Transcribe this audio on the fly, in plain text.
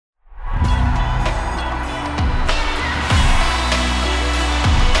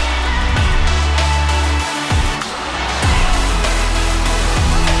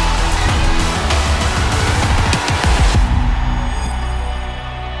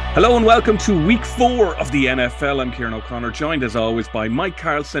Hello and welcome to week 4 of the NFL. I'm Kieran O'Connor, joined as always by Mike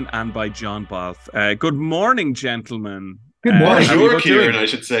Carlson and by John Balf. Good morning, gentlemen. Good morning. Bonjour, Kieran, I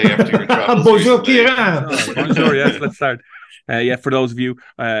should say, after your travels. Bonjour, Kieran. Bonjour, yes, let's start. For those of you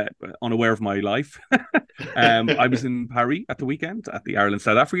unaware of my life, I was in Paris at the weekend at the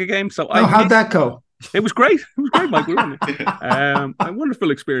Ireland-South Africa game. So how'd that go? It was great. It was great, Mike. A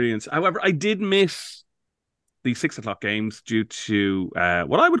wonderful experience. However, I did miss the 6 o'clock games due to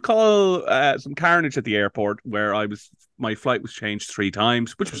what I would call some carnage at the airport, where my flight was changed 3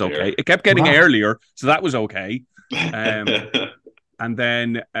 times, which was okay. It kept getting earlier, so that was okay. And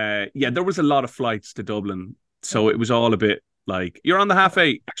then, there was a lot of flights to Dublin, so it was all a bit like, you're on the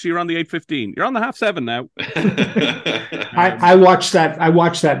 8:30. Actually, you're on the 8:15. You're on the 7:30 now. I watched that. I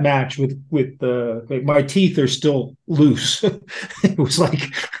watched that match with my teeth are still loose. It was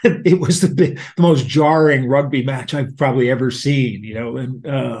the most jarring rugby match I've probably ever seen. And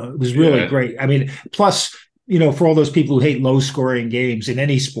it was really great. I mean, plus, for all those people who hate low scoring games in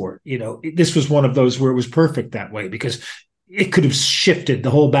any sport, this was one of those where it was perfect that way, because it could have shifted. The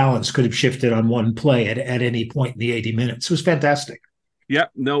whole balance could have shifted on one play at any point in the 80 minutes. It was fantastic. Yeah,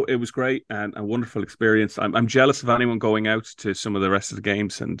 no, it was great and a wonderful experience. I'm jealous of anyone going out to some of the rest of the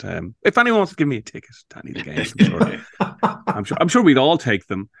games. And if anyone wants to give me a ticket to any of the games, I'm sure we'd all take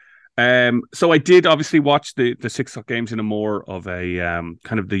them. So I did obviously watch the 6 o'clock games in a more of a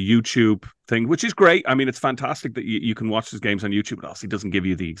kind of the YouTube thing, which is great. I mean, it's fantastic that you can watch these games on YouTube. It obviously doesn't give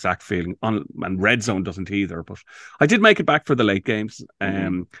you the exact feeling, and Red Zone doesn't either. But I did make it back for the late games,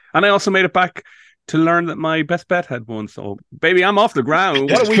 and I also made it back to learn that my best bet had won. So, baby, I'm off the ground.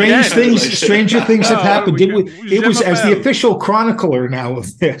 What Stranger things have happened. It was as the official chronicler now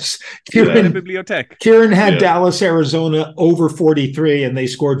of this. Kieran had Dallas, Arizona over 43, and they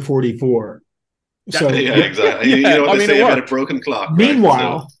scored 44. So exactly. You know what they say about a broken clock.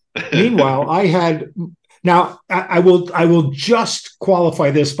 Meanwhile, I had. Now, I will just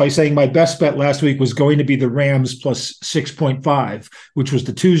qualify this by saying my best bet last week was going to be the Rams plus 6.5, which was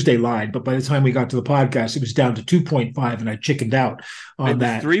the Tuesday line. But by the time we got to the podcast, it was down to 2.5, and I chickened out on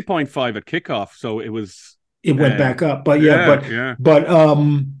that. 3.5 at kickoff, so it went back up. But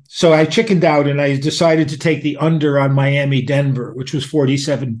so I chickened out, and I decided to take the under on Miami Denver, which was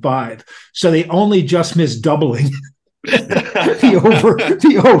 47.5. So they only just missed doubling.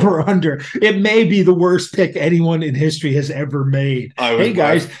 the over under. It may be the worst pick anyone in history has ever made. Hey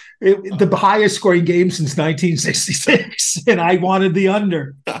guys, the highest scoring game since 1966, and I wanted the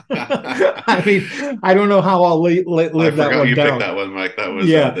under. I mean, I don't know how I'll live that one down. You picked that one, Mike. That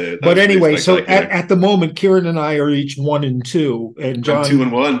was but anyway, so at the moment, Kieran and I are each 1-2, and John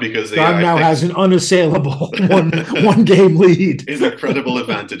 2-1 because John now has an unassailable one game lead. Is a credible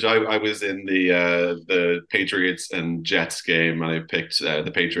advantage. I was in the Patriots and Jets game, and I picked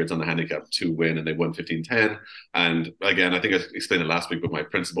the Patriots on the handicap to win, and they won 15-10. And again, I think I explained it last week, but my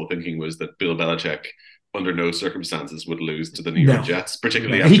principal thinking was that Bill Belichick, under no circumstances, would lose to the New York Jets,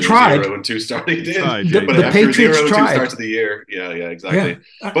 particularly after he tried. 0-2 start. He did, but the after Patriots 0-2 tried. start to the year, exactly.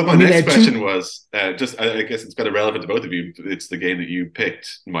 Yeah. But my next question was I guess it's kind of relevant to both of you. It's the game that you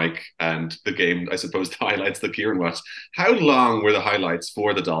picked, Mike, and the game, I suppose, the highlights that Kieran watched. How long were the highlights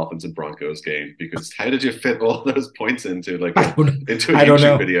for the Dolphins and Broncos game? Because how did you fit all those points into a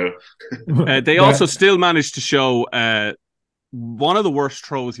YouTube video? They also still managed to show one of the worst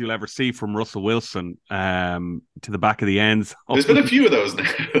throws you'll ever see from Russell Wilson to the back of the ends. There's been a few of those now.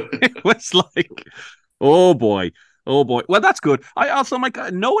 It was like, oh boy. Well, that's good. I also, Mike,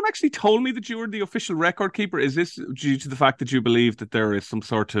 no one actually told me that you were the official record keeper. Is this due to the fact that you believe that there is some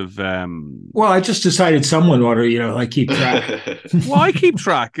sort of... Well, I just decided someone ought to, keep track. Well, I keep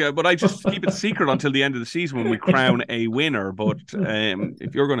track, but I just keep it secret until the end of the season when we crown a winner. But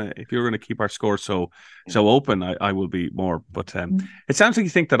if you're gonna keep our score so open, I will be more. But it sounds like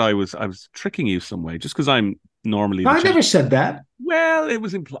you think that I was tricking you some way, just because I'm normally... I never said that. Well, it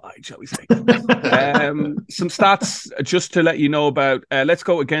was implied, shall we say. Some stats just to let you know about. Let's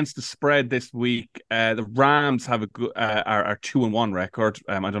go against the spread this week. The Rams have are 2-1 record.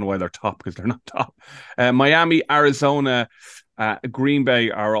 I don't know why they're top, because they're not top. Miami, Arizona, Green Bay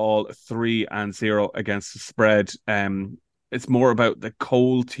are all 3-0 against the spread. It's more about the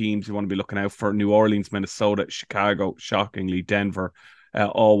cold teams you want to be looking out for. New Orleans, Minnesota, Chicago, shockingly, Denver,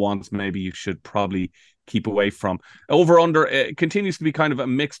 all ones maybe you should probably keep away from. Over under, it continues to be kind of a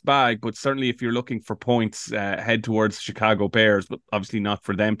mixed bag, but certainly if you're looking for points, head towards Chicago Bears, but obviously not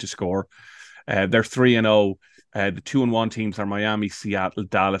for them to score. They're 3-0. The 2-1 teams are Miami, Seattle,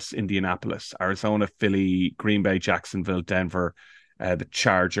 Dallas, Indianapolis, Arizona, Philly, Green Bay, Jacksonville, Denver, the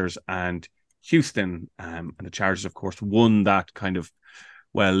Chargers, and Houston. And the Chargers, of course, won that kind of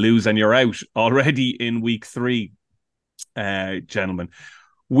Well, lose and you're out already in week 3, gentlemen.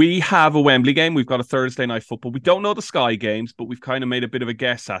 We have a Wembley game. We've got a Thursday night football. We don't know the Sky games, but we've kind of made a bit of a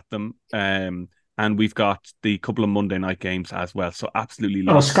guess at them. And we've got the couple of Monday night games as well. So absolutely.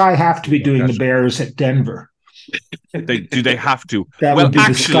 Oh, Sky have to be doing the Bears at Denver. Do they have to? That would be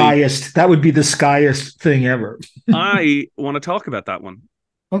the skyest. That would be the skyest thing ever. I want to talk about that one.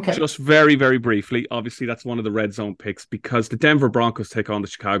 Okay. Just very, very briefly. Obviously, that's one of the red zone picks because the Denver Broncos take on the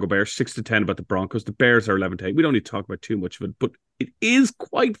Chicago Bears. 6-10 about the Broncos. The Bears are 11-8. We don't need to talk about too much of it, but it is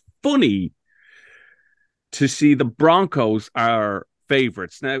quite funny to see the Broncos are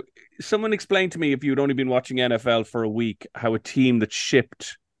favorites. Now, someone explained to me, if you'd only been watching NFL for a week, how a team that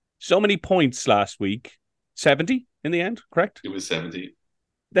shipped so many points last week, 70 in the end, correct? It was 70.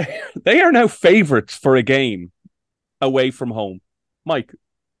 They are now favorites for a game away from home. Mike.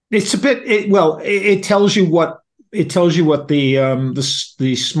 It's a bit. It tells you what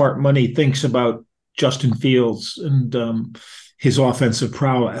the smart money thinks about Justin Fields and his offensive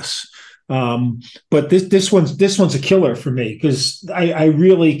prowess. But this one's a killer for me because I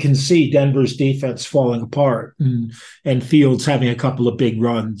really can see Denver's defense falling apart and Fields having a couple of big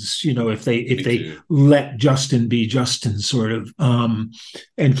runs. You know, if they let Justin be Justin, sort of, and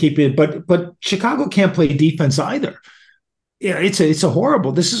keep it. But Chicago can't play defense either. Yeah, this is a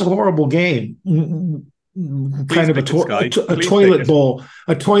horrible game. Kind of a toilet bowl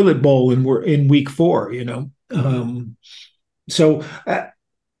and we're in week 4, you know. I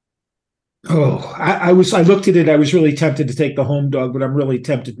looked at it. I was really tempted to take the home dog, but I'm really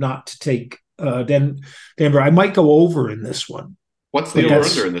tempted not to take Denver. I might go over in this one. What's the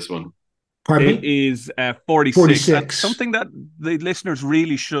over-under in this one? Pardon me? It is 46. Something that the listeners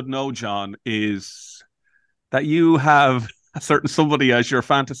really should know, John, is that you have a certain somebody as your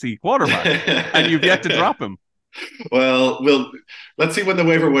fantasy quarterback, and you've yet to drop him. Well, let's see when the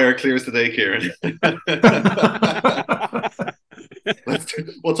waiver wire clears today, Kieran.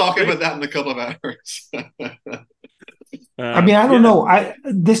 We'll talk about that in a couple of hours. I mean, I don't know.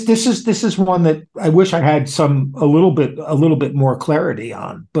 This is one that I wish I had a little bit more clarity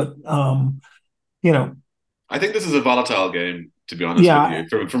on, but you know, I think this is a volatile game, to be honest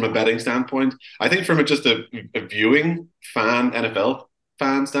with you, from a betting standpoint. I think from just a viewing NFL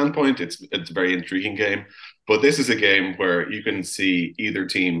fan standpoint, it's a very intriguing game. But this is a game where you can see either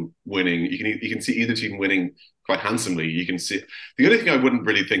team winning. You can see either team winning quite handsomely. You can see the only thing I wouldn't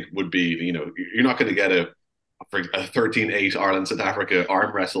really think would be, you know, you're not going to get a 13-8 Ireland-South Africa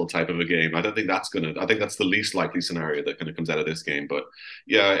arm wrestle type of a game. I think that's the least likely scenario that kind of comes out of this game. But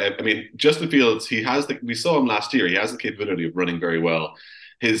yeah, I mean, Justin Fields, we saw him last year. He has the capability of running very well.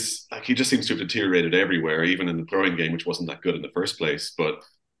 He just seems to have deteriorated everywhere, even in the throwing game, which wasn't that good in the first place. But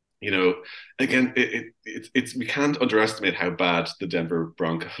you know, again, we can't underestimate how bad the Denver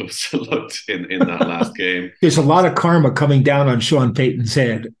Broncos looked in that last game. There's a lot of karma coming down on Sean Payton's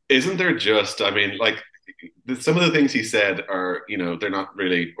head. Isn't there just? I mean, like some of the things he said are, you know, they're not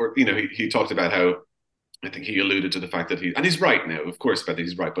really, or, you know, he talked about how, I think he alluded to the fact that and he's right now, of course, but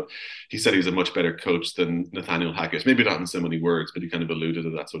he's right, but he said he's a much better coach than Nathaniel Hackett. Maybe not in so many words, but he kind of alluded to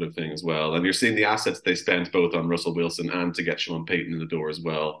that sort of thing as well. And you're seeing the assets they spent both on Russell Wilson and to get Sean Payton in the door as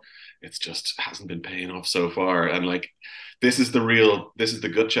well. It's just hasn't been paying off so far. And like, this is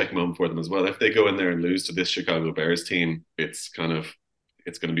the gut check moment for them as well. If they go in there and lose to this Chicago Bears team, it's going to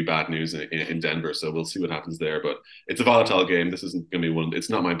be bad news in Denver. So we'll see what happens there. But it's a volatile game. This isn't going to be one.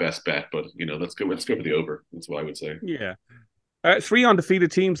 It's not my best bet, but you know, let's go for the over. That's what I would say. Yeah. 3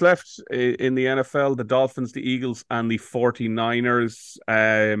 undefeated teams left in the NFL: the Dolphins, the Eagles, and the 49ers.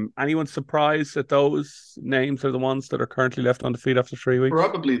 Anyone surprised that those names are the ones that are currently left undefeated after 3 weeks?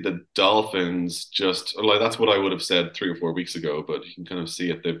 Probably the Dolphins. Just like that's what I would have said 3 or 4 weeks ago. But you can kind of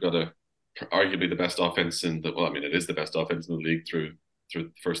see it. They've got arguably the best offense it is the best offense in the league through the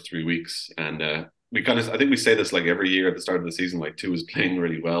first 3 weeks. And I think we say this like every year at the start of the season, like Tua is playing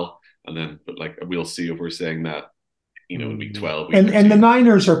really well, but like we'll see if we're saying that, you know, in week 12. And the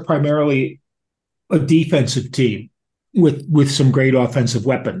Niners are primarily a defensive team with some great offensive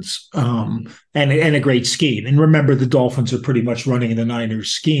weapons and a great scheme. And remember, the Dolphins are pretty much running the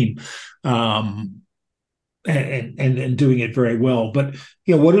Niners scheme and doing it very well. But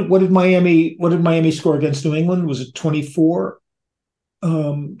you know, what did Miami score against New England? Was it 24?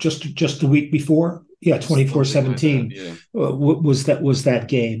 Just the week before, 24-17 was that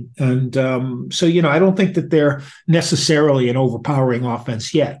game. And so, you know, I don't think that they're necessarily an overpowering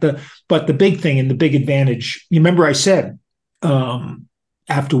offense yet. But the big thing and the big advantage, you remember I said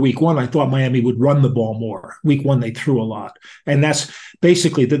after week 1, I thought Miami would run the ball more. Week 1, they threw a lot. And that's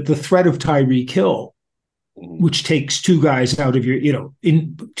basically the threat of Tyreek Hill which takes two guys out of your,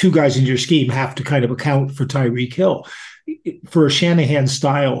 two guys in your scheme have to kind of account for Tyreek Hill. For a Shanahan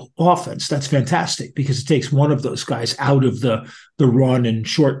style offense, that's fantastic because it takes one of those guys out of the run and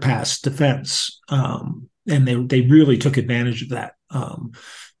short pass defense. And they really took advantage of that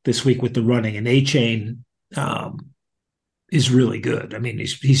this week with the running. And A-Chain is really good. I mean,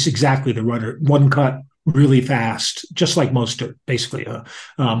 he's exactly the runner, one cut, really fast, just like Mostert, basically,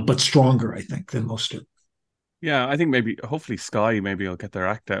 but stronger, I think, than Mostert. Yeah, I think hopefully Sky will get their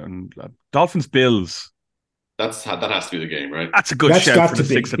act out. And Dolphins Bills. That has to be the game, right? That's a good shout for the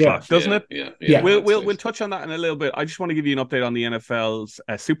 6 o'clock, doesn't it? Yeah. We'll touch on that in a little bit. I just want to give you an update on the NFL's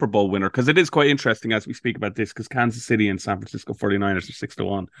Super Bowl winner, because it is quite interesting as we speak about this, because Kansas City and San Francisco 49ers are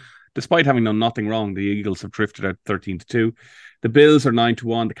 6-1. Despite having done nothing wrong, the Eagles have drifted out 13-2. The Bills are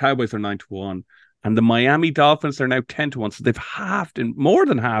 9-1. The Cowboys are 9-1. And the Miami Dolphins are now 10-1. So they've more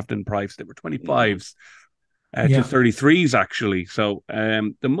than halved in price. They were 25s. To 33s, actually. So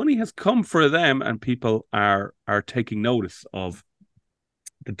the money has come for them, and people are taking notice of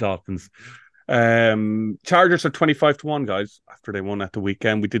the Dolphins. Chargers are 25-1, guys, after they won at the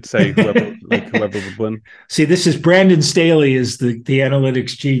weekend. We did say whoever would win. See, this is Brandon Staley is the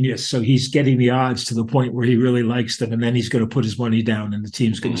analytics genius. So he's getting the odds to the point where he really likes them, and then he's going to put his money down, and the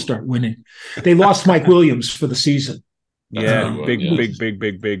team's going to start winning. They lost Mike Williams for the season. Yeah, big,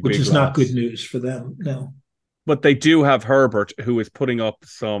 which is not good news for them. No. But they do have Herbert, who is putting up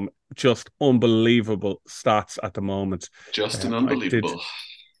some just unbelievable stats at the moment. Unbelievable.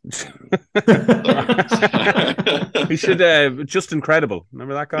 He should just incredible.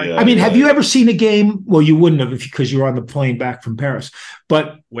 Remember that guy? Yeah, I mean, have you ever seen a game? Well, you wouldn't have because you were on the plane back from Paris.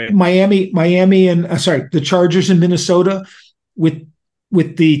 But Miami, and the Chargers in Minnesota with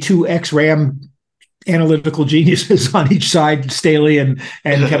the two ex-Ram analytical geniuses on each side, Staley and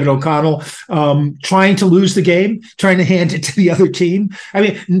Kevin O'Connell, trying to lose the game, trying to hand it to the other team. I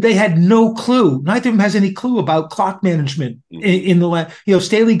mean, they had no clue. Neither of them has any clue about clock management in the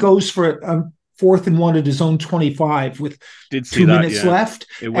Staley goes for a 4th and 1 at his own 25 with 2 minutes left.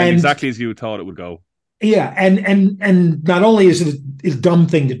 It went exactly as you thought it would go. Yeah, and not only is it a dumb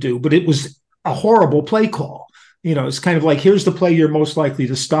thing to do, but it was a horrible play call. It's kind of like, here's the play you're most likely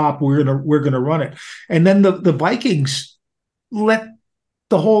to stop. We're gonna run it, and then the Vikings let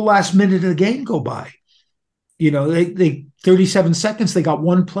the whole last minute of the game go by. They 37 seconds. They got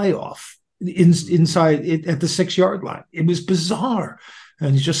one play off inside at the 6-yard line. It was bizarre,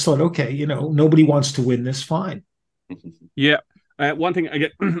 and you just thought, okay, nobody wants to win this. Fine. Yeah. One thing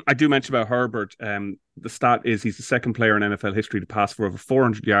I do mention about Herbert, the stat is he's the second player in NFL history to pass for over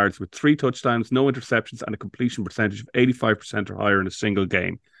 400 yards with 3 touchdowns, no interceptions, and a completion percentage of 85% or higher in a single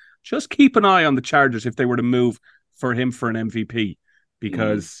game. Just keep an eye on the Chargers if they were to move for him for an MVP,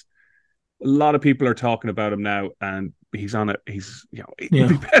 because a lot of people are talking about him now, and he's on it. It'd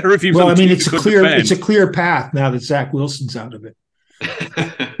be better if he was. Well, I mean, it's a clear path now that Zach Wilson's out of it.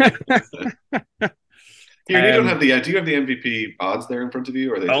 You don't have do you have the MVP odds there in front of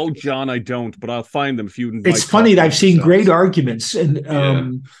you? Or John, I don't, but I'll find them if you. It's funny that I've seen great arguments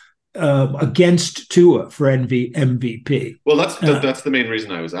against Tua for MVP. Well, that's the main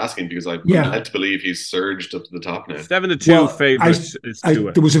reason I was asking, because I'm led to believe he's surged up to the top now. 7-2 favorites is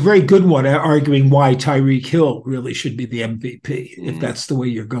Tua. There was a very good one arguing why Tyreek Hill really should be the MVP if that's the way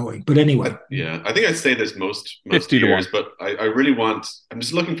you're going. But anyway, I think I'd say this most years, but I really I'm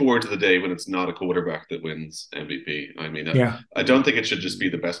just looking forward to the day when it's not a quarterback that wins MVP. I mean, I don't think it should just be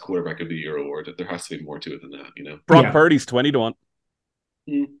the best quarterback of the year award. There has to be more to it than that. Brock Purdy's 20-1.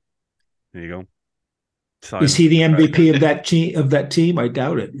 There you go. Is he the MVP of that team? I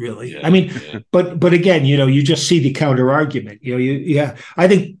doubt it, really. I mean, but again, you just see the counter argument. I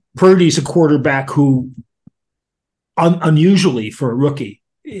think Purdy's a quarterback who, unusually for a rookie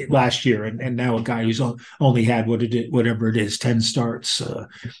last year, and now a guy who's only had whatever it is, 10 starts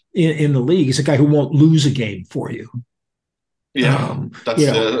in the league, is a guy who won't lose a game for you. Yeah,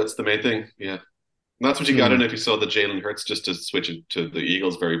 that's the main thing. Yeah. And that's what you got. I don't know if you saw the Jalen Hurts, just to switch it to the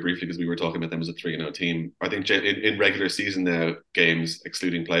Eagles very briefly, because we were talking about them as a 3-0 team. I think in regular season now, games,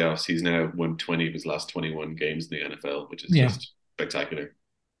 excluding playoffs, he's now won 20 of his last 21 games in the NFL, which is just spectacular.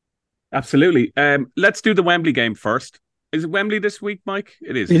 Absolutely. Let's do the Wembley game first. Is it Wembley this week, Mike?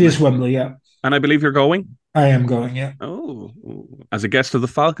 It is. It is Wembley, yeah. And I believe you're going? I am going, yeah. Oh, as a guest of the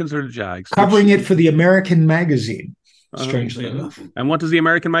Falcons or the Jags? Covering it for the American Magazine, strangely enough. And what does the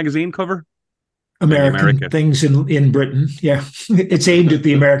American Magazine cover? American things in Britain. Yeah. It's aimed at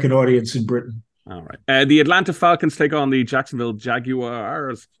the American audience in Britain. All right. The Atlanta Falcons take on the Jacksonville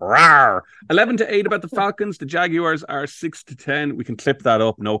Jaguars. Rawr. 11-8 about the Falcons. The Jaguars are 6-10. We can clip that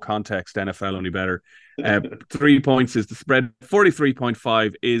up. No context. NFL only better. 3 points is the spread.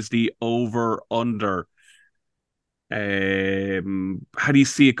 43.5 is the over/under. How do you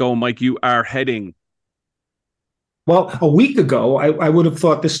see it going, Mike? You are heading. Well, a week ago, I would have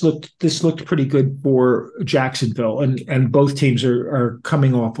thought this looked pretty good for Jacksonville, and both teams are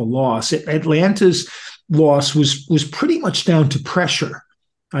coming off a loss. Atlanta's loss was pretty much down to pressure.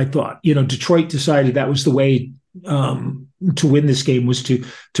 I thought, Detroit decided that was the way to win this game was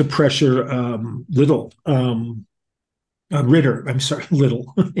to pressure Ritter. I'm sorry,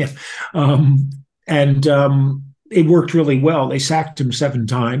 Little, yeah, and it worked really well. They sacked him 7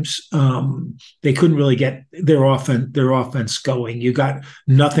 times. They couldn't really get their offense going. You got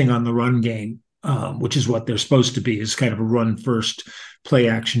nothing on the run game, which is what they're supposed to be, is kind of a run first play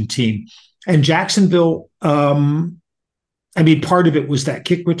action team. And Jacksonville, part of it was that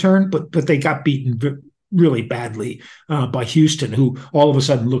kick return, but they got beaten really badly by Houston, who all of a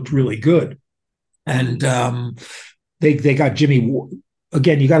sudden looked really good. And they got Jimmy.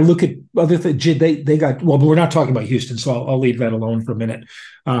 Again, you got to look at other things. They got, well, we're not talking about Houston, so I'll leave that alone for a minute.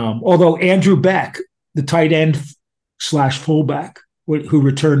 Although Andrew Beck, the tight end / fullback, who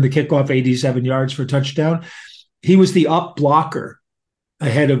returned the kickoff 87 yards for a touchdown, he was the up blocker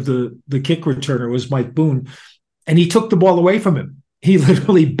ahead of the kick returner, was Mike Boone, and he took the ball away from him. He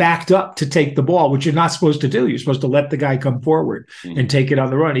literally backed up to take the ball, which you're not supposed to do. You're supposed to let the guy come forward and take it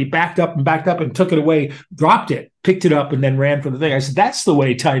on the run. He backed up and took it away, dropped it, picked it up, and then ran for the thing. I said, that's the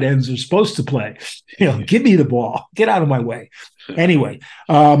way tight ends are supposed to play. Give me the ball. Get out of my way. Anyway,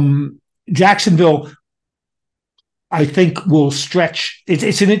 Jacksonville, I think, will stretch.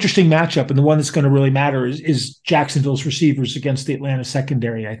 It's an interesting matchup, and the one that's going to really matter is Jacksonville's receivers against the Atlanta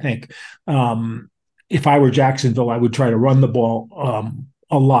secondary, I think. If I were Jacksonville, I would try to run the ball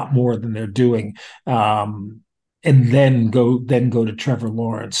a lot more than they're doing, and then go to Trevor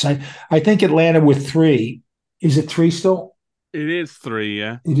Lawrence. I think Atlanta with 3. Is it 3 still? It is 3,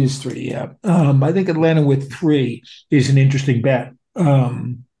 yeah. It is 3, yeah. I think Atlanta with 3 is an interesting bet,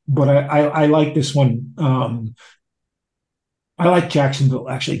 but I like this one. I like Jacksonville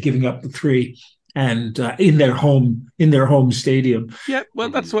actually giving up the 3. And in their home stadium. Yeah, well,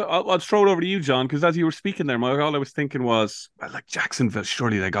 that's what I'll throw it over to you, John, because as you were speaking there, Mike, all I was thinking was, like Jacksonville,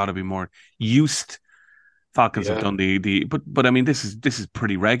 surely they got to be more used. Falcons have done but this is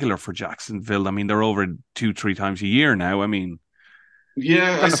pretty regular for Jacksonville. They're over 2-3 times a year now.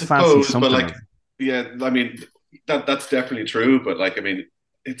 Yeah, I suppose, but that's definitely true. But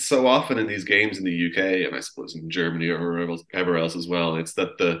it's so often in these games in the UK, and I suppose in Germany or wherever else as well, it's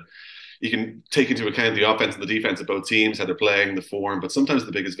that you can take into account the offense and the defense of both teams, how they're playing, the form, but sometimes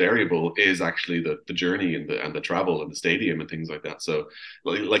the biggest variable is actually the journey and the travel and the stadium and things like that. So,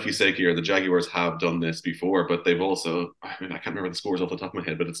 like you say, Kieran, the Jaguars have done this before, but they've also, I can't remember the scores off the top of my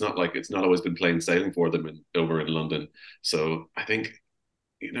head, but it's not always been plain sailing for them over in London. So I think,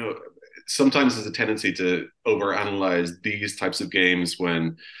 sometimes there's a tendency to overanalyze these types of games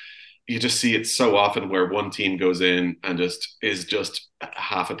when you just see it so often where one team goes in and is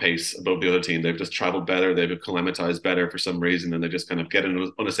half a pace above the other team. They've just traveled better. They've acclimatized better for some reason, and they just kind of get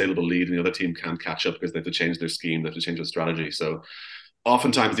an unassailable lead, and the other team can't catch up because they have to change their scheme. They have to change their strategy. So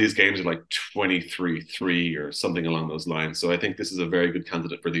oftentimes these games are like 23-3 or something along those lines. So I think this is a very good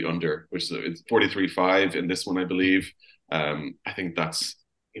candidate for the under, which is it's 43.5 in this one, I believe. I think that's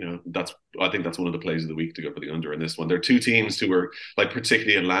one of the plays of the week to go for the under in this one. There are 2 teams who are,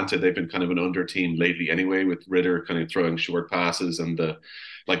 particularly Atlanta, they've been kind of an under team lately anyway, with Ritter kind of throwing short passes, and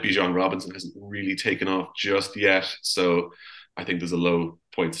Bijan Robinson hasn't really taken off just yet. So I think there's a low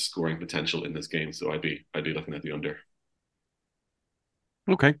points scoring potential in this game. So I'd be looking at the under.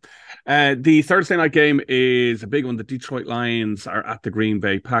 Okay. The Thursday night game is a big one. The Detroit Lions are at the Green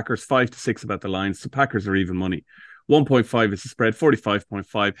Bay Packers, 5-6 about the Lions. The Packers are even money. 1.5 is the spread,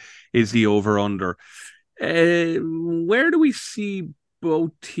 45.5 is the over-under. Where do we see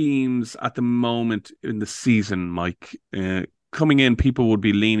both teams at the moment in the season, Mike? Coming in, people would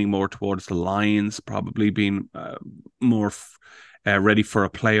be leaning more towards the Lions, probably being more ready for a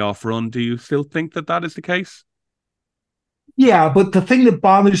playoff run. Do you still think that is the case? Yeah, but the thing that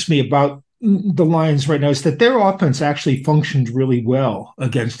bothers me about the Lions right now is that their offense actually functioned really well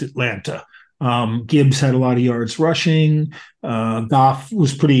against Atlanta. Gibbs had a lot of yards rushing. Goff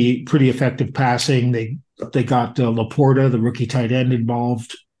was pretty effective passing. They got Laporta, the rookie tight end,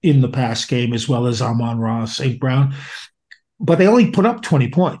 involved in the pass game, as well as Amon-Ra St. Brown. But they only put up 20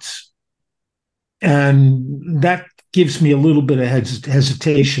 points. And that gives me a little bit of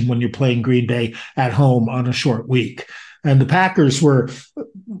hesitation when you're playing Green Bay at home on a short week. And the Packers were,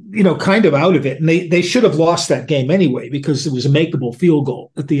 kind of out of it, and they should have lost that game anyway because it was a makeable field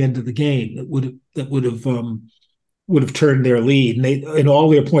goal at the end of the game that would have turned their lead, and all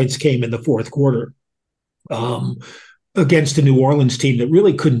their points came in the fourth quarter against a New Orleans team that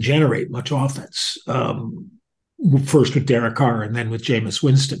really couldn't generate much offense. First with Derek Carr and then with Jameis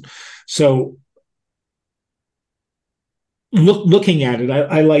Winston. So looking at it,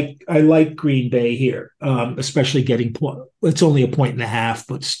 I like Green Bay here, especially getting it's only 1.5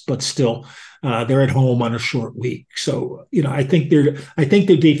 points, but still, they're at home on a short week. So I think their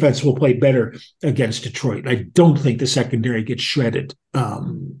defense will play better against Detroit. I don't think the secondary gets shredded,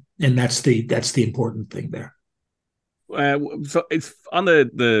 and that's the important thing there. So it's on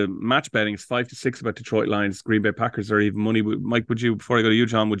the match betting. It's 5-6 about Detroit Lions. Green Bay Packers are even money. Mike, before I go to you,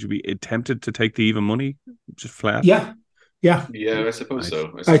 John, would you be tempted to take the even money, just flat? Yeah. I suppose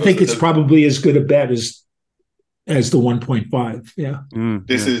so. I think it's probably as good a bet as the 1.5. Yeah.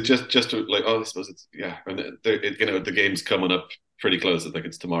 This is just like, I suppose it's, and the game's coming up pretty close. I think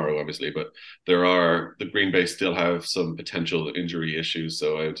it's tomorrow, obviously, but the Green Bay still have some potential injury issues.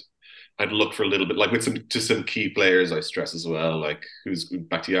 So I'd look for a little bit, like with some key players. I stress as well, like who's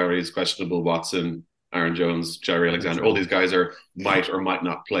Bakhtiari is questionable, Watson, Aaron Jones, Jair Alexander, all these guys might or might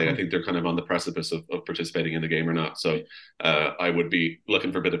not play. I think they're kind of on the precipice of participating in the game or not. So I would be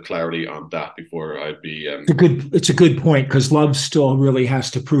looking for a bit of clarity on that before I'd be. It's a good point because Love still really has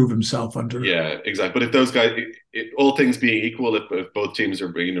to prove himself under. Yeah, exactly. But if those guys, all things being equal, if both teams are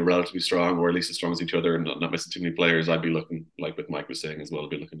relatively strong or at least as strong as each other and not missing too many players, I'd be looking, like what Mike was saying as well,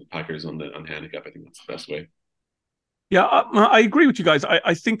 I'd be looking at Packers on handicap. I think that's the best way. Yeah, I agree with you guys.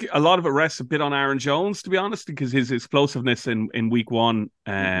 I think a lot of it rests a bit on Aaron Jones, to be honest, because his explosiveness in week one,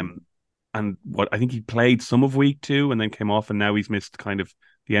 and what I think he played some of week two and then came off, and now he's missed kind of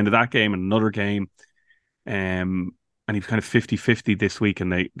the end of that game and another game, and he's kind of 50-50 this week,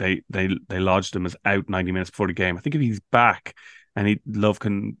 and they lodged him as out 90 minutes before the game. I think if he's back and Love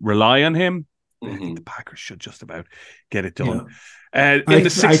can rely on him, I think the Packers should just about get it done. Yeah. In the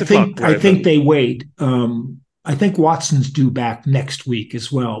 6 o'clock, I think they wait. I think Watson's due back next week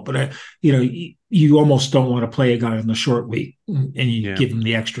as well, but you almost don't want to play a guy on the short week, and you give him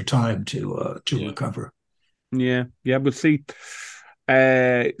the extra time to recover. Yeah, we'll see.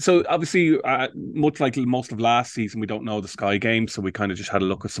 So obviously, much like most of last season, we don't know the Sky game, so we kind of just had a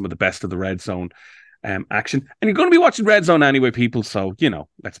look at some of the best of the Red Zone action. And you're going to be watching Red Zone anyway, people. So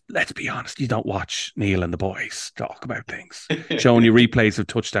let's be honest, you don't watch Neil and the boys talk about things, showing you replays of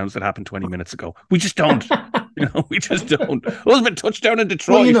touchdowns that happened 20 minutes ago. We just don't. We just don't. It was a touchdown in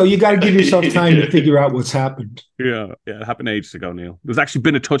Detroit. Well, you got to give yourself time to figure out what's happened. Yeah, it happened ages ago, Neil. There's actually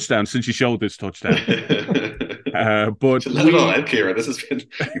been a touchdown since you showed this touchdown. But let it all out, Kieran. This has been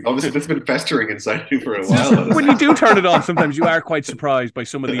obviously it's been festering inside you for a while. When you do turn it on, sometimes you are quite surprised by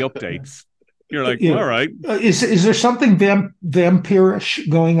some of the updates. You're like, all right. Is there something vampirish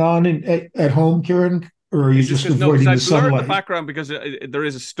going on at home, Kieran? Or are you just avoiding the sunlight? I blurred the background because there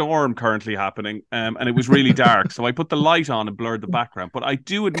is a storm currently happening, and it was really dark. So I put the light on and blurred the background. But I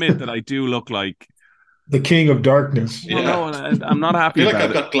do admit that I do look like the king of darkness. Yeah. No, I'm not happy. I feel like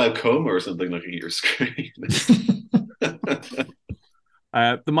I've got glaucoma or something looking at your screen.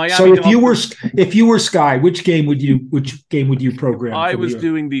 The Miami. So if you were Sky, which game would you program? I was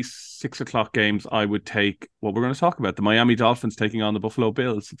doing these 6 o'clock games. I would take what we're going to talk about: the Miami Dolphins taking on the Buffalo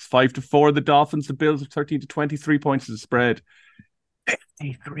Bills. It's 5-4. The Dolphins. The Bills have 13-23 points as a spread.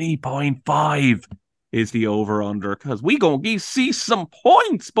 53.5 is the over under because we gonna see some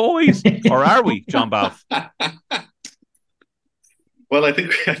points, boys, or are we, John Balf? Well, I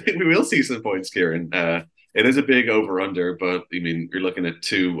think we will see some points, Kieran. It is a big over-under, but I mean, you're looking at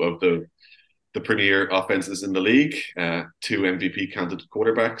two of the premier offenses in the league, two MVP candidate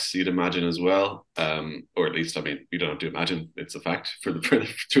quarterbacks, you'd imagine as well. Or at least, I mean, you don't have to imagine, it's a fact for the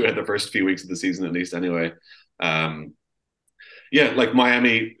first few weeks of the season, at least anyway. Like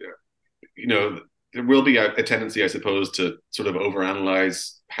Miami, there will be a tendency, I suppose, to sort of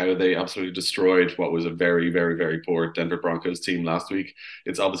overanalyze how they absolutely destroyed what was a very, very, very poor Denver Broncos team last week.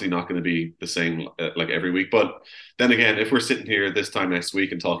 It's obviously not going to be the same like every week. But then again, if we're sitting here this time next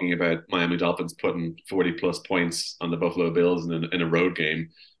week and talking about Miami Dolphins putting 40 plus points on the Buffalo Bills in a road game,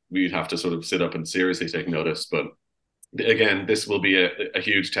 we'd have to sort of sit up and seriously take notice. But again, this will be a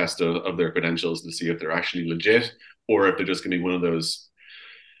huge test of their credentials to see if they're actually legit or if they're just going to be one of those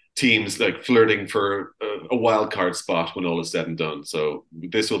teams like flirting for a wild card spot when all is said and done. So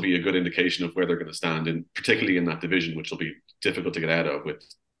this will be a good indication of where they're going to stand, and particularly in that division, which will be difficult to get out of with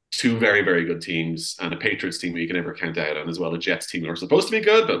two very, very good teams and a Patriots team you can never count out on, as well a Jets team that are supposed to be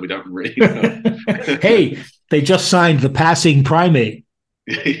good, but we don't really know. Hey, they just signed the passing primate.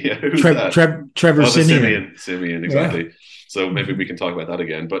 Yeah, who's that? Trevor Siemian. Siemian, exactly. Yeah. So maybe we can talk about that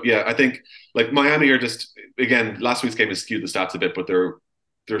again. But yeah, I think like Miami are just, again, last week's game has skewed the stats a bit, but they're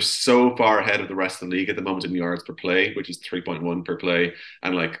so far ahead of the rest of the league at the moment in yards per play, which is 3.1 per play.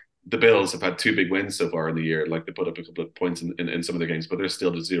 And like the Bills have had two big wins so far in the year. Like they put up a couple of points in some of the games, but they're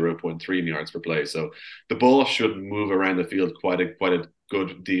still to 0.3 in yards per play. So the ball should move around the field quite a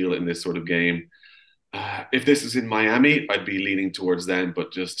good deal in this sort of game. If this is in Miami, I'd be leaning towards them,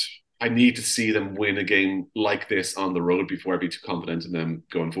 but just I need to see them win a game like this on the road before I'd be too confident in them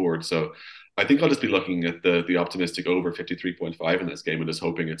going forward. So I think I'll just be looking at the optimistic over 53.5 in this game and just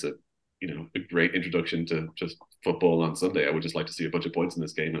hoping it's a great introduction to just football on Sunday. I would just like to see a bunch of points in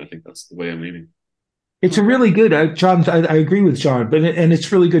this game, and I think that's the way I'm leaning. It's a really good, John. I agree with John, and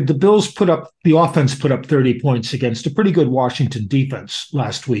it's really good. The offense put up 30 points against a pretty good Washington defense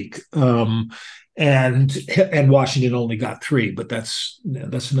last week. And Washington only got 3, but that's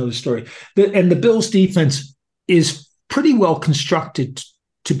another story. And the Bills defense is pretty well constructed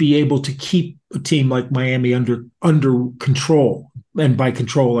to be able to keep a team like Miami under control. And by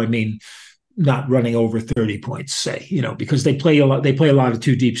control, I mean not running over 30 points, say, because they play a lot of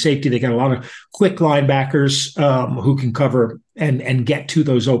two deep safety. They got a lot of quick linebackers who can cover and get to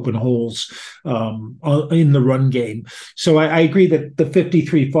those open holes in the run game. So I agree that the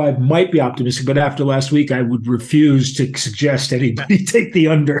 53.5 might be optimistic, but after last week, I would refuse to suggest anybody take the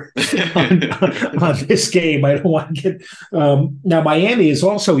under on this game. I don't want to get now. Miami is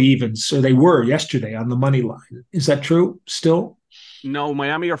also even, so they were yesterday on the money line. Is that true still? No,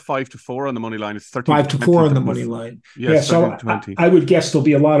 Miami are 5-4 on the money line. It's 5-4 on the money line. Yes, so I would guess there'll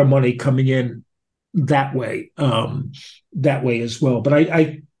be a lot of money coming in that way as well. But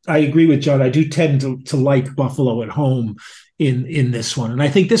I agree with John. I do tend to like Buffalo at home in this one, and I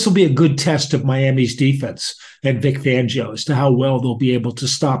think this will be a good test of Miami's defense and Vic Fangio as to how well they'll be able to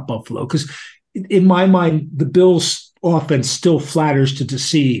stop Buffalo. Because in my mind, the Bills' offense still flatters to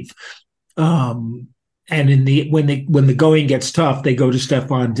deceive. And when the going gets tough, they go to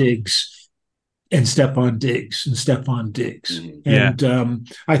Stephon Diggs. Yeah. And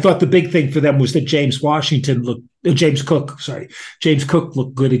I thought the big thing for them was that James Cook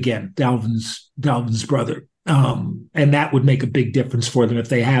looked good again, Dalvin's brother. And that would make a big difference for them if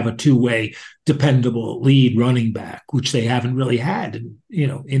they have a two-way dependable lead running back, which they haven't really had,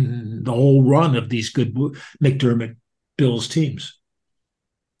 in the whole run of these good McDermott Bills teams.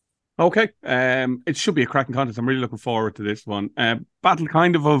 Okay. It should be a cracking contest. I'm really looking forward to this one. Battle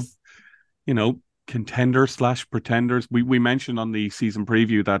kind of contender/pretenders. We mentioned on the season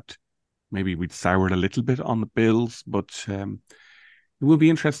preview that maybe we'd soured a little bit on the Bills, but it will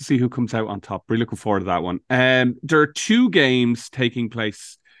be interesting to see who comes out on top. Really looking forward to that one. There are two games taking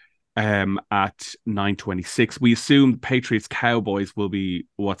place at 9:26. We assume Patriots Cowboys will be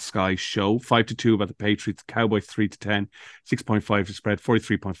what Sky show. 5-2 about the Patriots. Cowboys 3-10. 6.5 to spread.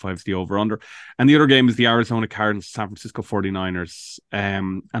 43.5 is the over/under. And the other game is the Arizona Cardinals, San Francisco 49ers.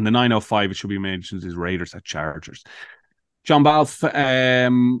 And the 9:05, it should be mentioned, is Raiders at Chargers. John Balf,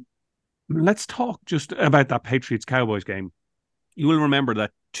 let's talk just about that Patriots Cowboys game. You will remember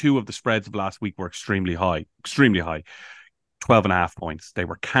that two of the spreads of last week were extremely high. 12.5 points. They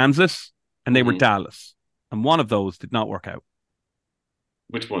were Kansas and they were Dallas. And one of those did not work out.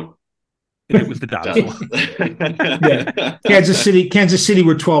 Which one? It was the Dallas one. Yeah. Kansas City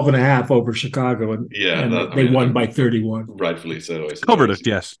were 12.5 over Chicago, and they won by 31. Rightfully so. Covered it,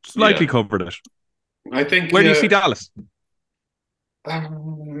 yes. Slightly covered it. I think. Where do you see Dallas?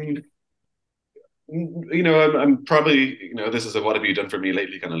 I'm probably, this is a what have you done for me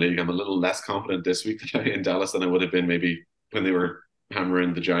lately kind of league. I'm a little less confident this week in Dallas than I would have been maybe when they were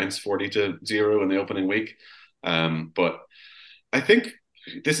hammering the Giants 40-0 in the opening week. But I think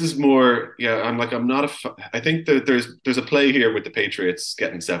this is more, I think that there's a play here with the Patriots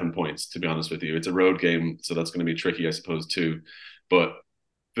getting 7 points, to be honest with you. It's a road game, so that's going to be tricky, I suppose, too. But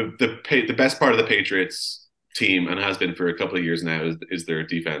the best part of the Patriots team, and has been for a couple of years now, is their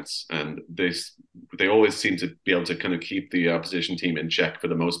defense, and they always seem to be able to kind of keep the opposition team in check for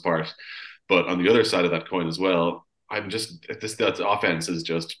the most part. But on the other side of that coin as well, that offense is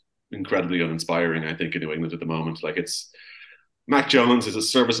just incredibly uninspiring, I think, in New England at the moment. Like, Mac Jones is a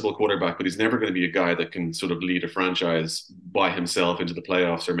serviceable quarterback, but he's never going to be a guy that can sort of lead a franchise by himself into the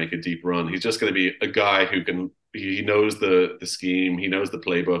playoffs or make a deep run. He's just going to be a guy who he knows the scheme, he knows the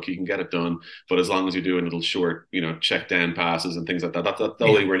playbook, he can get it done. But as long as you're doing little short, check down passes and things like that, that's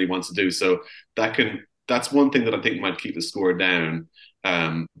all he really wants to do. So that can that's one thing that I think might keep the score down.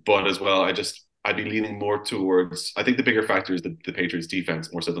 But as well, I'd be leaning more towards, I think the bigger factor is the Patriots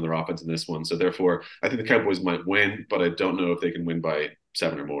defense more so than their offense in this one. So therefore, I think the Cowboys might win, but I don't know if they can win by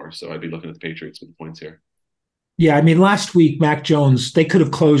 7 or more. So I'd be looking at the Patriots with the points here. Yeah, I mean, last week, Mac Jones, they could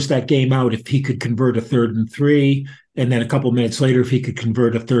have closed that game out if he could convert a 3rd and 3, and then a couple of minutes later, if he could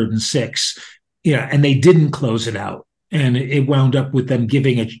convert a 3rd and 6. Yeah, and they didn't close it out. And it wound up with them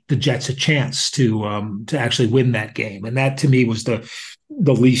giving the Jets a chance to actually win that game. And that, to me, was the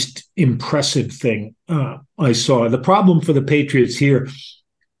least impressive thing I saw. The problem for the Patriots here,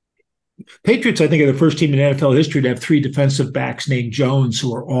 Patriots, I think, are the first team in NFL history to have 3 defensive backs named Jones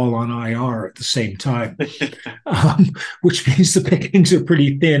who are all on IR at the same time, which means the pickings are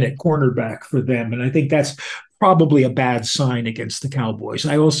pretty thin at cornerback for them. And I think that's probably a bad sign against the Cowboys.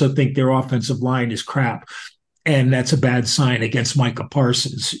 I also think their offensive line is crap. And that's a bad sign against Micah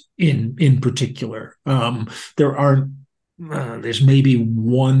Parsons in particular. There's maybe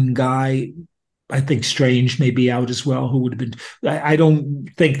one guy, I think Strange may be out as well, who would have been. I don't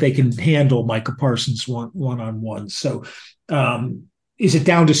think they can handle Micah Parsons one-on-one. So is it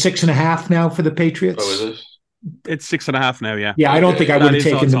down to 6.5 now for the Patriots? Oh, is it? It's 6.5 now, yeah. Yeah, I don't think I would have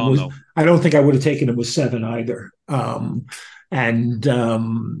taken them. I don't think I would have taken them with 7 either. And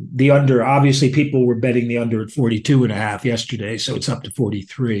the under, obviously people were betting the under at 42.5 yesterday, so it's up to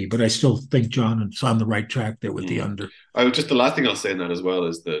 43. But I still think John is on the right track there with the under. The last thing I'll say in that as well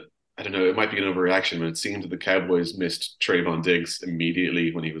is that, I don't know, it might be an overreaction, but it seems that the Cowboys missed Trayvon Diggs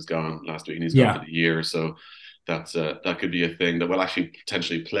immediately when he was gone last week, and he's gone for the year. So that could be a thing that will actually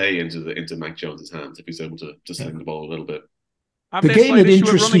potentially play into Mac Jones's hands if he's able to sling the ball a little bit. The game that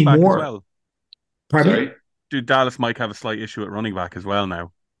interests me more. Well. Pardon? Sorry? Do Dallas might have a slight issue at running back as well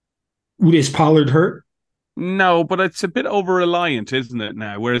now? Is Pollard hurt? No, but it's a bit over-reliant, isn't it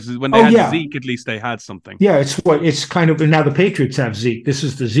now? Whereas when they had Zeke, at least they had something. Yeah, it's kind of, and now the Patriots have Zeke. This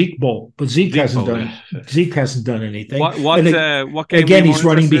is the Zeke Bowl, but Zeke hasn't done anything. What game again, he's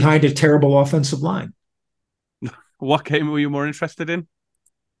running behind a terrible offensive line. What game were you more interested in?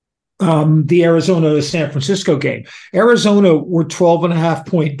 The Arizona-San Francisco game. Arizona were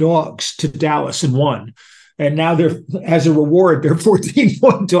 12.5-point dogs to Dallas and won. And now they're, as a reward, they're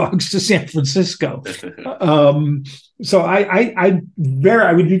 14-point dogs to San Francisco. So I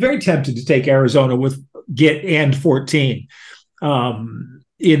would be very tempted to take Arizona with get and 14 in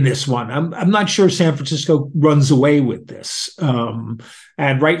this one. I'm not sure San Francisco runs away with this. And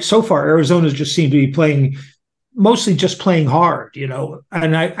right so far, Arizona just seemed to be mostly just playing hard,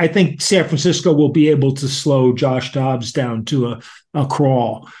 and I think San Francisco will be able to slow Josh Dobbs down to a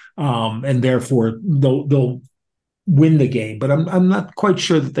crawl, and therefore they'll win the game. But I'm not quite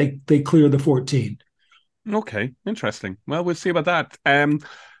sure that they clear the 14. Okay, interesting. Well, we'll see about that.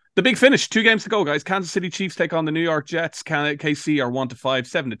 The big finish, 2 games to go, guys. Kansas City Chiefs take on the New York Jets. KC are 1-5,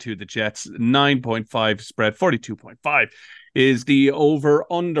 7-2 the Jets, 9.5 spread, 42.5 is the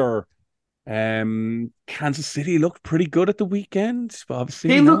over-under. Kansas City looked pretty good at the weekend. Obviously,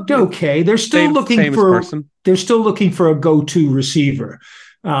 they looked okay. They're still looking for a go-to receiver,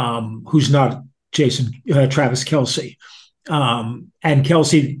 who's not Travis Kelce. And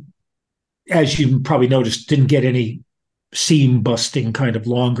Kelce, as you probably noticed, didn't get any seam busting kind of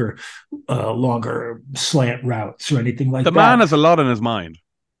longer slant routes or anything like that. The man has a lot on his mind.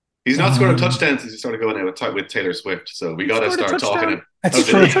 He's not scored a touchdown since he started going out with Taylor Swift, so we got to start talking. He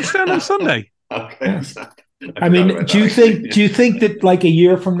scored a touchdown on Sunday. Okay. Yes. I mean, do you think that like a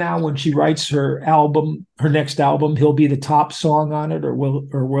year from now, when she writes her next album, he'll be the top song on it, or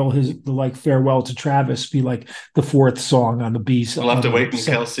will his Farewell to Travis be like the 4th song on the B side? We'll have to wait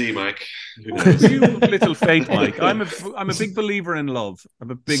until see, Mike. You little fake Mike. I'm a big believer in love.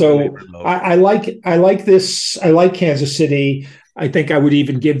 Believer in love. I like this. I like Kansas City. I think I would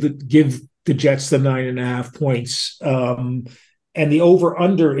even give the Jets the 9.5 points. And the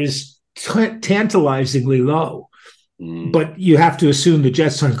over-under is tantalizingly low. But you have to assume the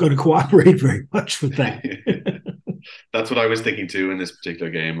Jets aren't going to cooperate very much with that. That's what I was thinking too in this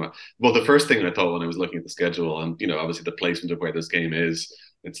particular game. Well, the first thing I thought when I was looking at the schedule and, obviously the placement of where this game is,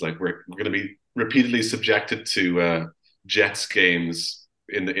 it's like we're going to be repeatedly subjected to Jets games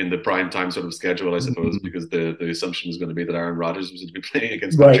in the prime time sort of schedule, I suppose, because the assumption was going to be that Aaron Rodgers was going to be playing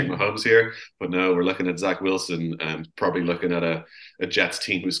against Patrick Mahomes here. But no, we're looking at Zach Wilson and probably looking at a Jets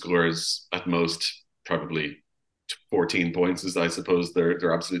team who scores at most probably 14 points is, I suppose,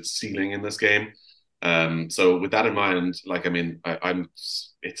 their absolute ceiling in this game. So with that in mind,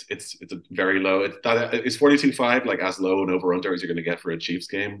 it's a very low. It's 42.5, like as low and over under as you're going to get for a Chiefs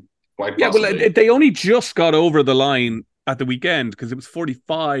game. Quite possibly. Well, they only just got over the line at the weekend because it was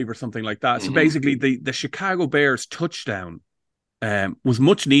 45 or something like that. So basically, the Chicago Bears touchdown was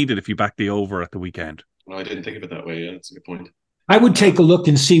much needed if you back the over at the weekend. Well, I didn't think of it that way. Yeah, that's a good point. I would take a look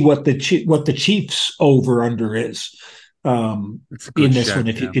and see what the Chiefs over under is in this one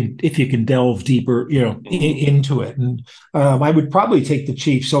if you can delve deeper, into it. And I would probably take the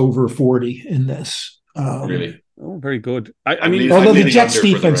Chiefs over 40 in this. Really? Oh, very good. I mean, although the Jets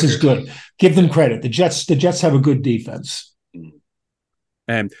defense is good, give them credit. The Jets have a good defense.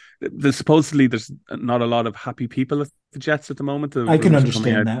 Supposedly there's not a lot of happy people at the Jets at the moment. I can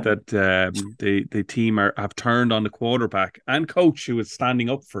understand that the team have turned on the quarterback and coach who is standing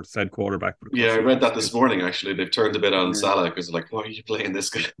up for said quarterback. Yeah, I read that this morning. Actually, they've turned a bit on Salah because like, why are you playing this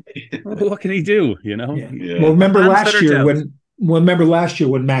guy? What can he do? Yeah. Well, remember last year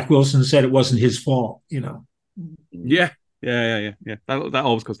when Mac Wilson said it wasn't his fault. Yeah. That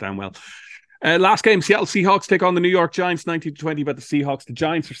always goes down well. Last game, Seattle Seahawks take on the New York Giants, 19-20 by the Seahawks. The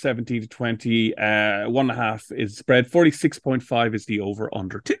Giants are 17-20. 1.5 is spread. 46.5 is the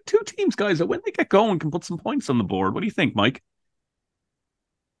over/under. Two teams, guys, that when they get going can put some points on the board. What do you think, Mike?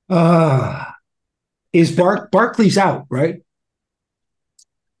 Is Barkley's out, right?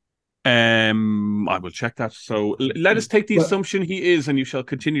 I will check that. So let us take the assumption he is, and you shall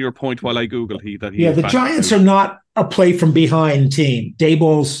continue your point while I Google that he. Yeah, the Giants are not a play from behind team.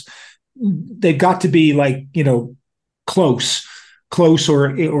 They've got to be like, close or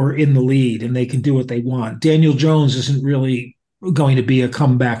in the lead, and they can do what they want. Daniel Jones isn't really going to be a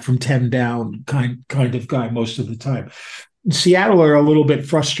comeback from 10 down kind of guy most of the time. Seattle are a little bit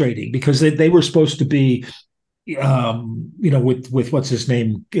frustrating because they were supposed to be, with what's his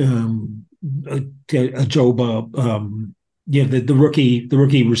name, Ajoba, the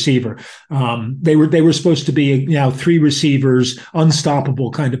rookie receiver. They were supposed to be three receivers,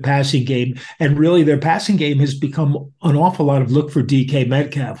 unstoppable kind of passing game, and really their passing game has become an awful lot of look for DK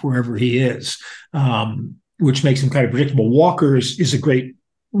Metcalf wherever he is, which makes him kind of predictable. Walker is a great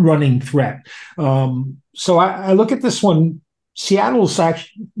running threat. So I look at this one. Seattle's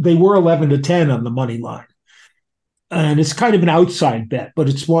actually, they were 11-10 on the money line. And it's kind of an outside bet, but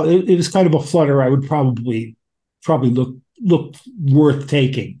it is kind of a flutter. I would probably look worth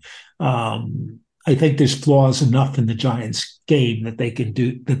taking. I think there's flaws enough in the Giants game that they can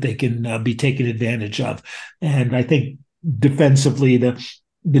be taken advantage of. And I think defensively, the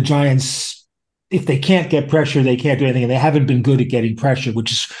Giants, if they can't get pressure, they can't do anything. And they haven't been good at getting pressure,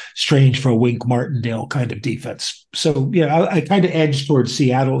 which is strange for a Wink Martindale kind of defense. So I kind of edge towards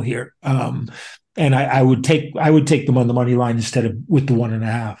Seattle here. And I would take them on the money line instead of with the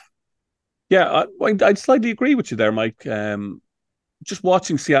 1.5. Yeah, I'd slightly agree with you there, Mike. Just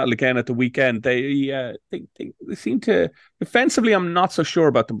watching Seattle again at the weekend, they seem to defensively. I'm not so sure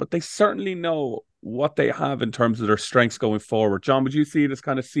about them, but they certainly know what they have in terms of their strengths going forward. John, would you see it as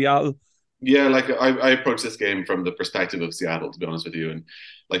kind of Seattle? Yeah, like I approach this game from the perspective of Seattle, to be honest with you, and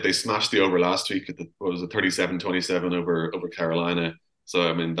like they smashed the over last week at 37-27 over Carolina. So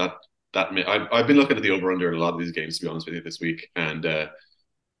I mean that I've been looking at the over/under in a lot of these games, to be honest with you, this week. And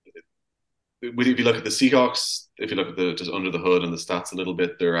if you look at the Seahawks, if you look at just under the hood and the stats a little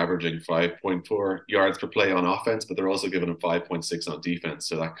bit, they're averaging 5.4 yards per play on offense, but they're also giving them 5.6 on defense.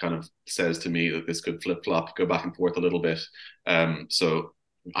 So that kind of says to me that this could flip-flop, go back and forth a little bit. So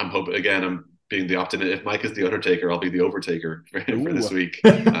I'm hoping, again, I'm being the optimist. If Mike is the undertaker, I'll be the overtaker for this week.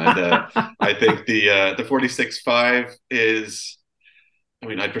 And I think the 46.5 is... I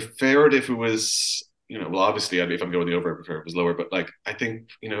mean, I'd prefer it if it was, obviously, if I'm going the over, I prefer it was lower. But like, I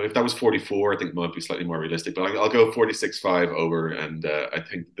think, if that was 44, I think it might be slightly more realistic. But I'll go 46.5 over, and I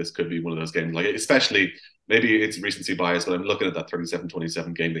think this could be one of those games. Like, especially maybe it's recency bias, but I'm looking at that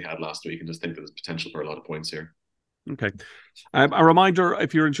 37-27 game they had last week and just think that there's potential for a lot of points here. Okay. A reminder,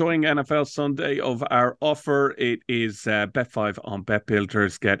 if you're enjoying NFL Sunday, of our offer, it is Bet5 on Bet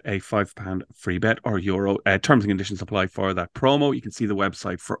Builders. Get a £5 free bet or euro. Terms and conditions apply for that promo. You can see the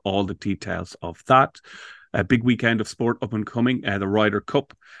website for all the details of that. A big weekend of sport up and coming. The Ryder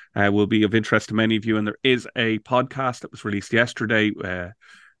Cup will be of interest to many of you, and there is a podcast that was released yesterday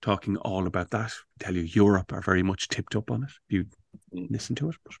talking all about that. I tell you, Europe are very much tipped up on it. You listen to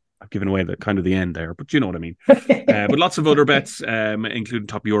it, but I've given away the end there, but you know what I mean. But lots of other bets, including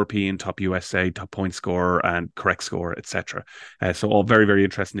top European, top USA, top point scorer, and correct score, etc. So all very, very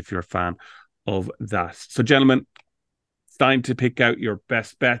interesting if you're a fan of that. So, gentlemen, it's time to pick out your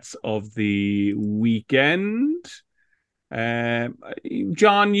best bets of the weekend.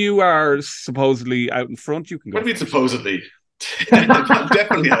 John, you are supposedly out in front. You can go. What do you mean supposedly? I'm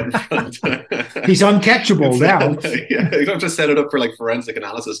definitely out in front. He's uncatchable now. Yeah, you don't just set it up for like forensic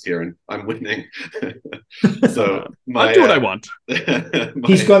analysis, Kieran. I'm winning. So I'll do what I want.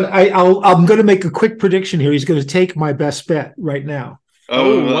 He's going. I'm going to make a quick prediction here. He's going to take my best bet right now.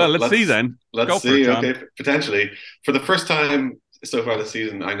 Oh well, let's see then. Let's see. Okay, potentially for the first time so far this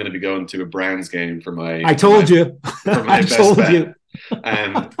season, I'm going to be going to a Browns game for my. I told you. I told you.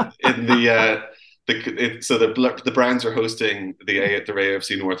 And in the. So the Browns are hosting their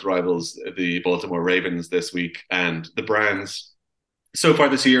AFC North rivals, the Baltimore Ravens, this week, and the Browns so far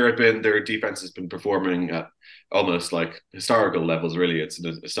this year their defense has been performing at almost like historical levels. Really, it's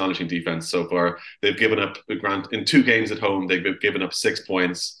an astonishing defense so far. They've given up in 2 games at home. They've given up 6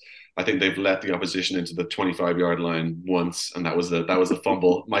 points. I think they've let the opposition into the 25-yard line once, and that was a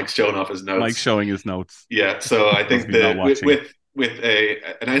fumble. Mike's showing off his notes. Mike's showing his notes. Yeah, so I think that with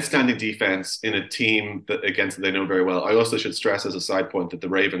an outstanding defense in a team against they know very well. I also should stress as a side point that the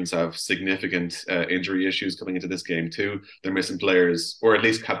Ravens have significant injury issues coming into this game too. They're missing players, or at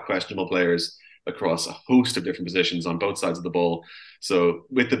least have questionable players across a host of different positions on both sides of the ball. So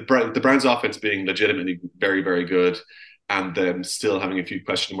with the Browns offense being legitimately very, very good, and them still having a few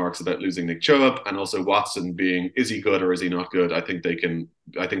question marks about losing Nick Chubb, and also Watson being, is he good or is he not good? I think the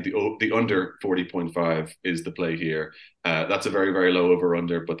under 40.5 is the play here. That's a very, very low over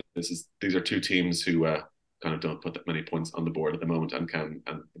under, but these are 2 teams who kind of don't put that many points on the board at the moment, and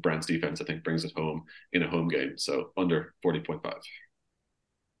the Browns defense, I think, brings it home in a home game. So under 40.5.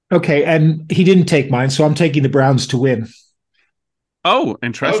 Okay, and he didn't take mine, so I'm taking the Browns to win. Oh,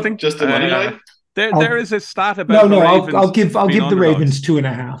 interesting. Just the money line? There is a stat about I'll give the Ravens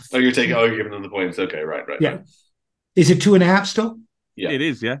 2.5. Oh, you're giving them the points. Okay, right. Yeah. Right. Is it 2.5 still? Yeah, it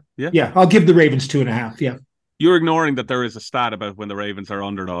is. Yeah. I'll give the Ravens 2.5. Yeah. You're ignoring that there is a stat about when the Ravens are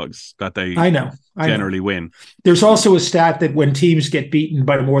underdogs that they generally win. There's also a stat that when teams get beaten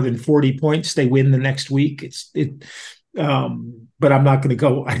by more than 40 points, they win the next week. But I'm not going to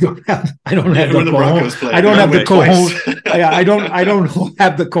go. I don't have the cojones. I don't have the cojones. I don't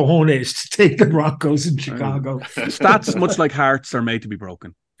have the cojones to take the Broncos in Chicago. Stats, much like hearts, are made to be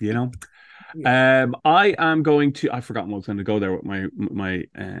broken. You know. I am going to. I've forgotten what I was going to go there with my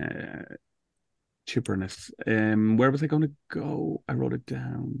chipperness. Where was I going to go? I wrote it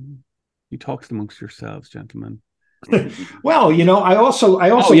down. You talked amongst yourselves, gentlemen. Well, I also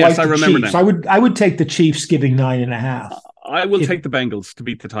yes, like the Chiefs. now. I would take the Chiefs giving 9.5. I will take the Bengals to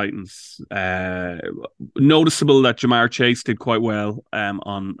beat the Titans. Noticeable that Jamar Chase did quite well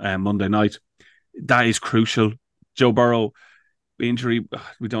on Monday night. That is crucial. Joe Burrow injury,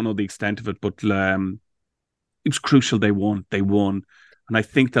 we don't know the extent of it, but it was crucial. They won, and I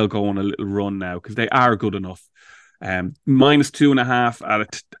think they'll go on a little run now because they are good enough. Minus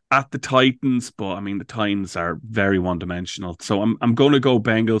 2.5 at the Titans, but I mean the Titans are very one-dimensional. So I'm going to go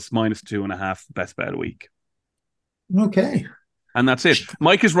Bengals minus 2.5, best bet of the week. Okay. And that's it.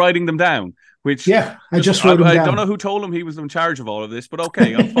 Mike is writing them down, which... Yeah, I just wrote them down. I don't know who told him he was in charge of all of this, but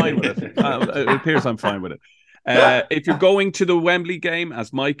okay, I'm fine with it. It appears I'm fine with it. If you're going to the Wembley game,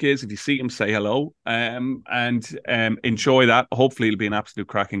 as Mike is, if you see him, say hello and enjoy that. Hopefully it'll be an absolute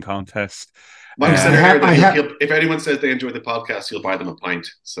cracking contest. Mike said earlier if anyone says they enjoy the podcast, he'll buy them a pint.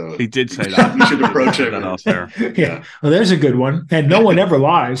 So he did say that. You should approach him. Yeah. Well, there's a good one. And no one ever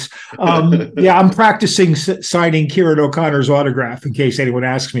lies. I'm practicing signing Kieran O'Connor's autograph in case anyone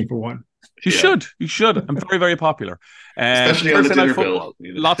asks me for one. You should. I'm very, very popular. Especially on the dinner bill.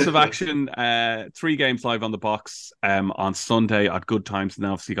 Lots of action. 3 games live on the box on Sunday at good times. And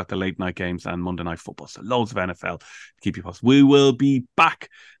obviously you got the late night games and Monday night football. So loads of NFL to keep you posted. We will be back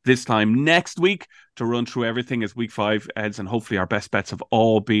this time next week to run through everything as week 5 ends, and hopefully our best bets have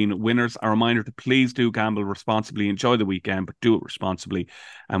all been winners. A reminder to please do gamble responsibly. Enjoy the weekend, but do it responsibly.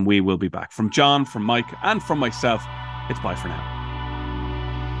 And we will be back. From John, from Mike, and from myself, it's bye for now.